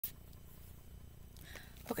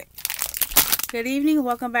Good evening.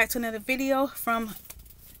 Welcome back to another video from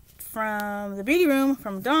the beauty room,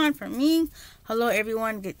 from Dawn, from me. Hello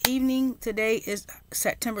everyone. Good evening. Today is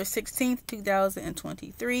September 16th,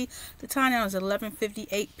 2023. The time now is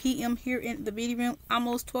 11:58 p.m. here in the beauty room,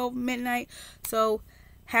 almost 12 midnight. So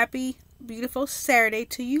happy, beautiful Saturday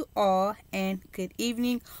to you all, and good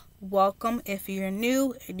evening. Welcome if you're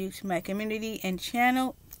new to my community and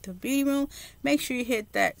channel, the beauty room. Make sure you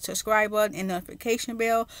hit that subscribe button and notification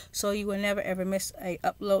bell so you will never ever miss a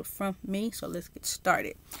upload from me. So let's get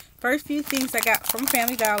started. First few things I got from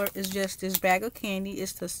Family Dollar is just this bag of candy.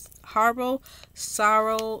 It's the Harbor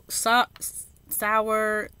sour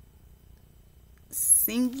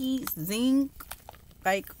zing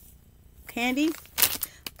like candy.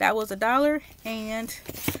 That was $1. And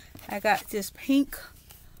I got this pink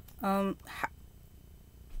candle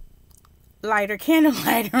lighter.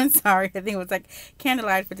 I'm sorry, I think it was like candle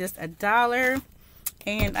lighter for just $1.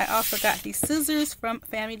 And I also got these scissors from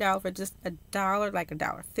Family Dollar for just $1, like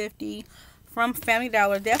 $1.50 from Family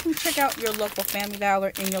Dollar. Definitely check out your local Family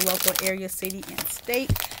Dollar in your local area, city, and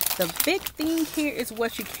state. The big thing here is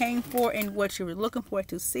what you came for and what you were looking for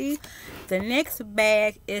to see. The next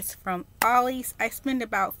bag is from Ollie's. I spent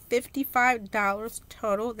about $55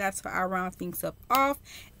 total. That's why I round things up off.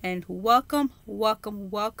 And welcome, welcome,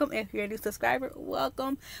 welcome. If you're a new subscriber,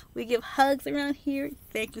 welcome. We give hugs around here.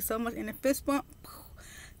 Thank you so much. And a fist bump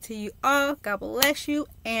to you all. God bless you.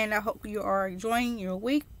 And I hope you are enjoying your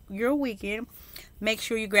weekend. Make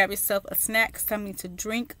sure you grab yourself a snack, something to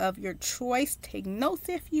drink of your choice. Take notes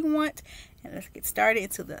if you want. And let's get started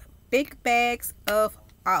into the big bags of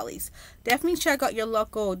Ollie's. Definitely check out your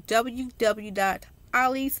local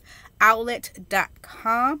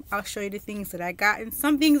www.olliesOutlet.com. I'll show you the things that I got. And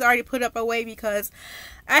some things I already put up away because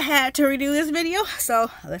I had to redo this video.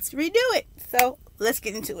 So let's redo it. So let's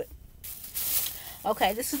get into it.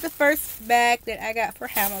 Okay, this is the first bag that I got for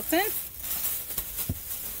Hamilton.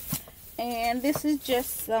 And this is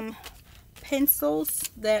just some pencils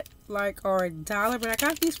that like are $1, but I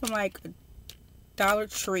got these from like Dollar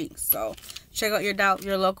Tree. So check out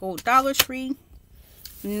your local Dollar Tree.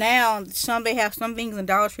 Now they have some things in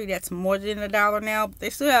Dollar Tree that's more than $1 now. But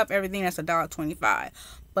they still have everything that's $1.25,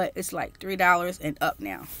 but it's like $3 and up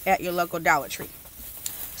now at your local Dollar Tree.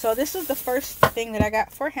 So this is the first thing that I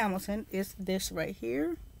got for Hamilton, is this right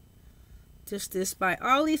here. Just this by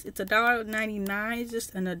Ollie's. It's $1.99. It's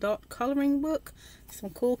just an adult coloring book. Some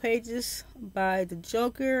cool pages by the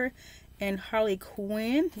Joker and Harley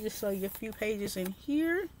Quinn. Just show you a few pages in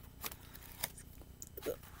here.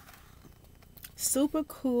 Super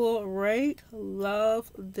cool, right?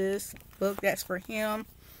 Love this book. That's for him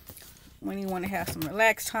when you want to have some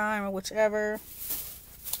relaxed time or whichever.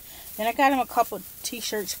 And I got him a couple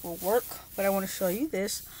t-shirts for work, but I want to show you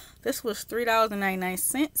this. This was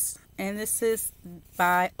 $3.99. And this is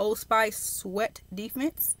by Old Spice Sweat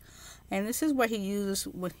Defense. And this is what he uses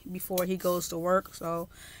before he goes to work. So,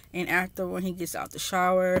 and after when he gets out the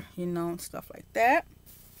shower, you know, and stuff like that.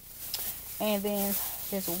 And then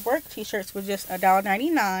his work t-shirts were just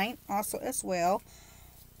 $1.99 also as well.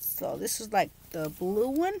 So this is like the blue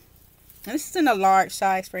one. And this is in a large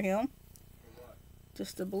size for him.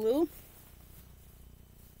 Just the blue.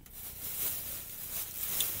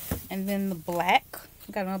 And then the black.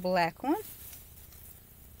 Got a black one.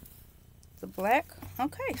 The black.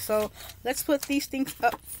 Okay, so let's put these things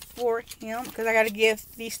up for him because I got to give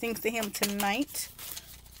these things to him tonight.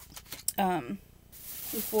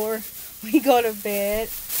 Before we go to bed.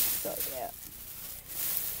 So yeah.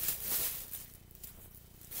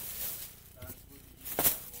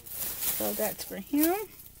 So that's for him.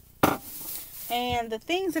 And the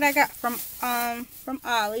things that I got from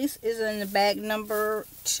Ollie's is in the bag number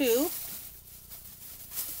 2.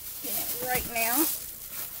 Right now,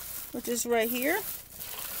 which is right here.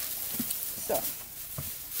 So,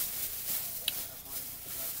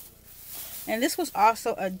 and this was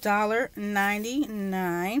also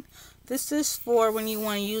 $1.99. This is for when you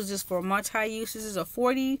want to use this for multi-use. This is a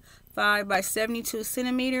 45 by 72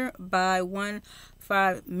 centimeter by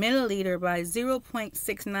 1.5 milliliter by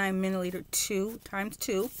 0.69 milliliter 2 times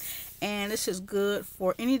 2. And this is good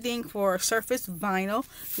for anything for surface vinyl.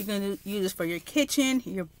 You can use this for your kitchen,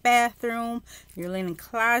 your bathroom, your linen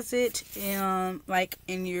closet, and like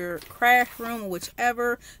in your craft room,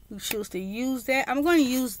 whichever you choose to use that. I'm going to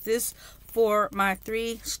use this for my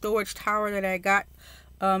 3 storage tower that I got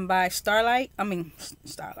by Sterilite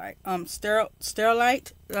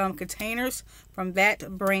containers from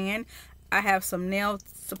that brand. I have some nail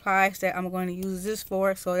supplies that I'm going to use this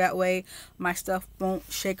for, so that way my stuff won't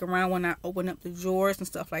shake around when I open up the drawers and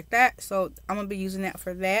stuff like that. So I'm going to be using that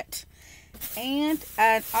for that. And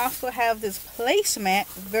I also have this placemat,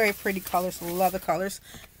 very pretty colors, love the colors,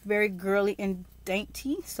 very girly and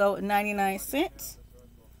dainty. So 99 cents.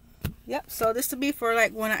 Yep, so this will be for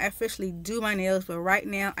like when I officially do my nails, but right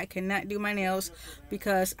now I cannot do my nails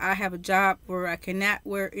because I have a job where I cannot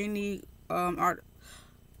wear any art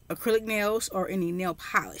acrylic nails or any nail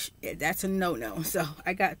polish. Yeah, that's a no-no. So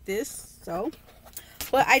I got this. So,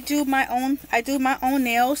 but I do my own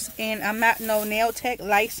nails, and I'm not no nail tech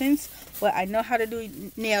license, but I know how to do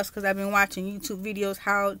nails because I've been watching YouTube videos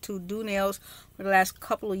how to do nails for the last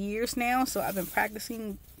couple of years now. So I've been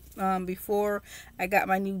practicing before I got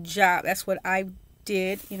my new job. That's what I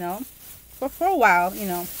did, you know, for a while, you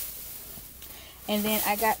know. And then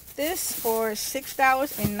I got this for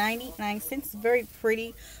 $6.99. Very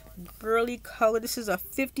pretty girly color. This is a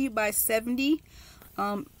 50 by 70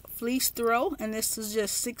 fleece throw, and this is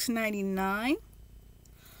just $6.99.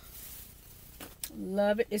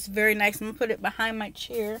 Love it. It's very nice. I'm gonna put it behind my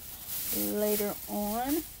chair later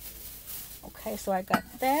on. Okay, so I got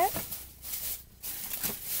that.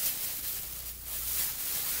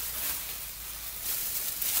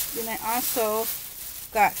 Then I also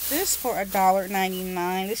got this for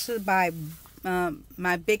 $1.99. This is by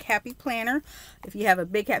my Big Happy Planner. If you have a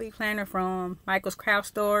Big Happy Planner from Michael's Craft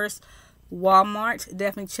Stores, Walmart,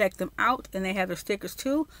 definitely check them out. And they have their stickers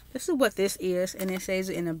too. This is what this is, and it says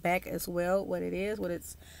it in the back as well what it is, what it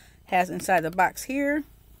has inside the box here.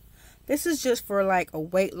 This is just for like a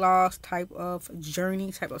weight loss type of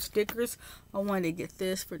journey type of stickers. I wanted to get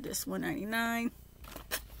this for just $1.99.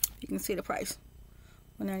 You can see the price.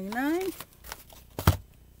 $1.99.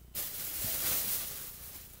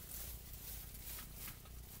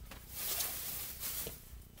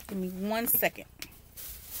 Give me 1 second.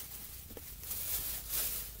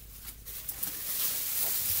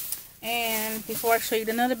 And before I show you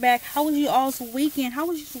another bag, how was you all's weekend? How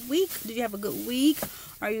was your week? Did you have a good week?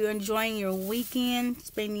 Are you enjoying your weekend?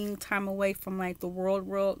 Spending time away from like the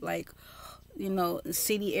world, like, you know, the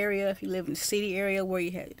city area. If you live in the city area where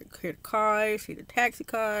you hear the cars, hear the taxi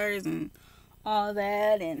cars and all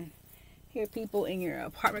that, and hear people in your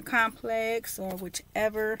apartment complex or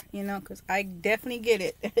whichever, you know, because I definitely get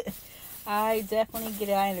it. I definitely get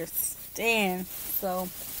it. I understand. So,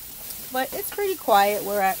 but it's pretty quiet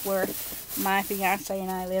where my fiance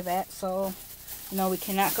and I live at. So, you know, we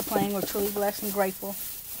cannot complain. We're truly blessed and grateful.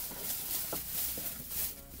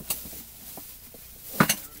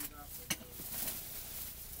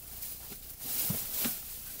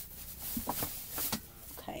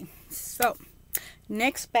 Okay, so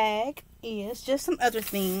next bag is just some other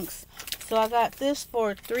things. So I got this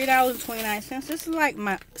for $3.29. This is like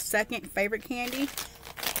my second favorite candy,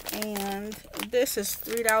 and this is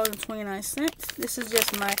 $3.29. This is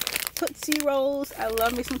just my Tootsie Rolls. I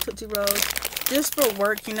love me some Tootsie Rolls. Just for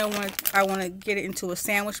work, you know, when I want to get it into a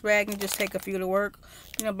sandwich bag and just take a few to work,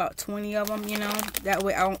 you know, about 20 of them, you know, that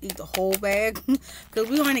way I don't eat the whole bag, because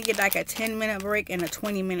we want to get like a 10-minute break and a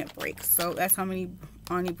 20-minute break. So that's how many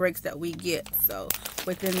breaks that we get, so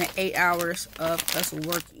within the 8 hours of us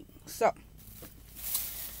working. So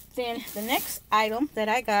then the next item that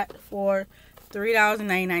I got for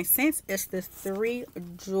 $3.99 is this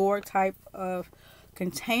 3-drawer type of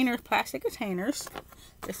containers, plastic containers.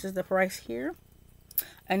 This is the price here,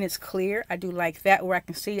 and it's clear. I do like that, where I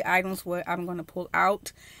can see items what I'm going to pull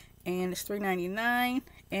out, and it's $3.99,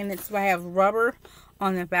 and it's I have rubber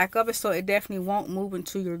on the back of it, so it definitely won't move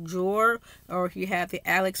into your drawer. Or if you have the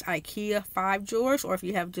Alex IKEA 5 drawers, or if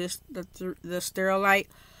you have just the Sterilite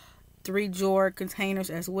 3-drawer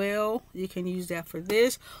containers as well, you can use that for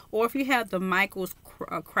this. Or if you have the Michael's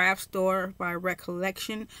Craft Store by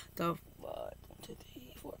Recollection, the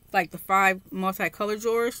like the 5 multi-color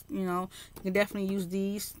drawers, you know, you can definitely use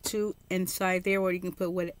these two inside there, where you can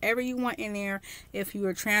put whatever you want in there. If you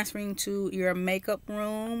are transferring to your makeup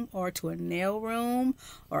room, or to a nail room,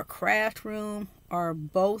 or a craft room, or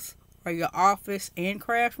both, or your office and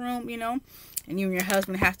craft room, you know, and you and your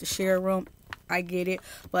husband have to share a room, I get it.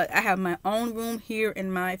 But I have my own room here,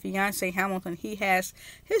 and my fiance Hamilton, he has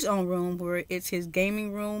his own room where it's his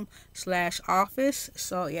gaming room / office.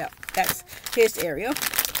 So yeah, that's his area.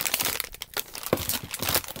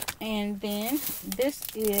 And then this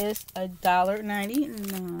is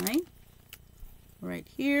 $1.99 right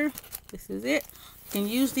here. This is it. You can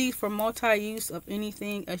use these for multi-use of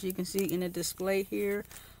anything, as you can see in the display here.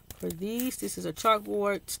 For these, this is a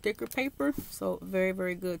chalkboard sticker paper, so very,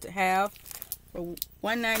 very good to have for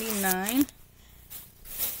 $1.99.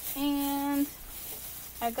 And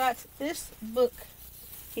I got this book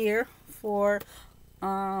here for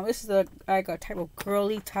this is like a type of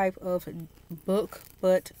girly type of book,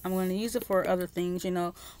 but I'm going to use it for other things, you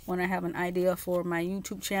know, when I have an idea for my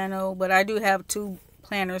YouTube channel. But I do have two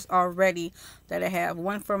planners already that I have,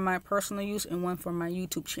 one for my personal use and one for my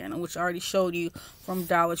YouTube channel, which I already showed you from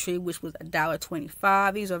Dollar Tree, which was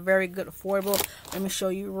 $1.25. These are very good, affordable. Let me show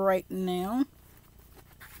you right now.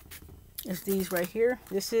 It's these right here.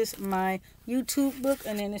 This is my YouTube book,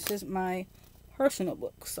 and then this is my personal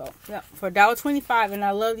book. So yeah, for $1.25, and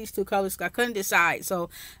I love these two colors. I couldn't decide, so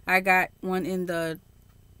I got one in the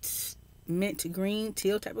mint green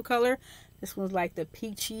teal type of color. This one's like the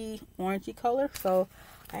peachy orangey color, so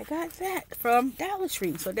I got that from Dollar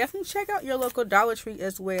Tree. So definitely check out your local Dollar Tree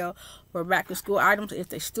as well for back to school items, if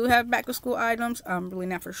they still have back to school items. I'm really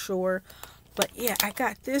not for sure, but yeah, I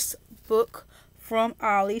got this book from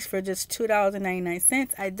Ollie's for just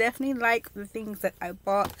 $2.99. I definitely like the things that I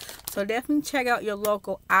bought, so definitely check out your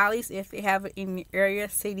local Ollie's if they have it in your area,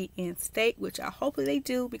 city, and state, which I hope they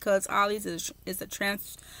do, because Ollie's is a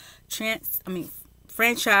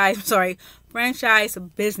franchise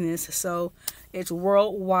business, so it's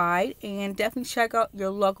worldwide. And definitely check out your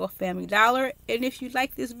local Family Dollar. And if you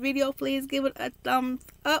like this video, please give it a thumbs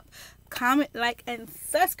up, comment, like, and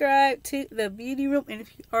subscribe to the beauty room. And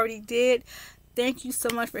if you already did, thank you so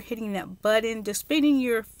much for hitting that button, just spending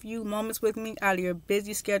your few moments with me out of your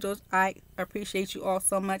busy schedules. I appreciate you all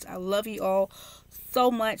so much. I love you all so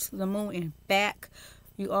much, the moon and back.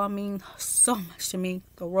 You all mean so much to me,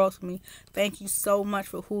 the world to me. Thank you so much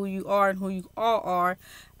for who you are and who you all are.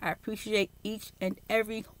 I appreciate each and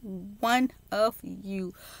every one of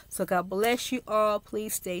you. So God bless you all.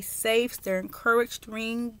 Please stay safe, stay encouraged,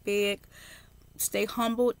 dream big, stay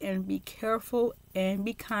humbled, and be careful and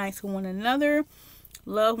be kind to one another.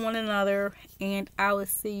 Love one another, and I will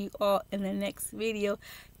see you all in the next video.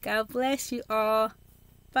 God bless you all.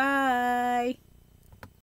 Bye.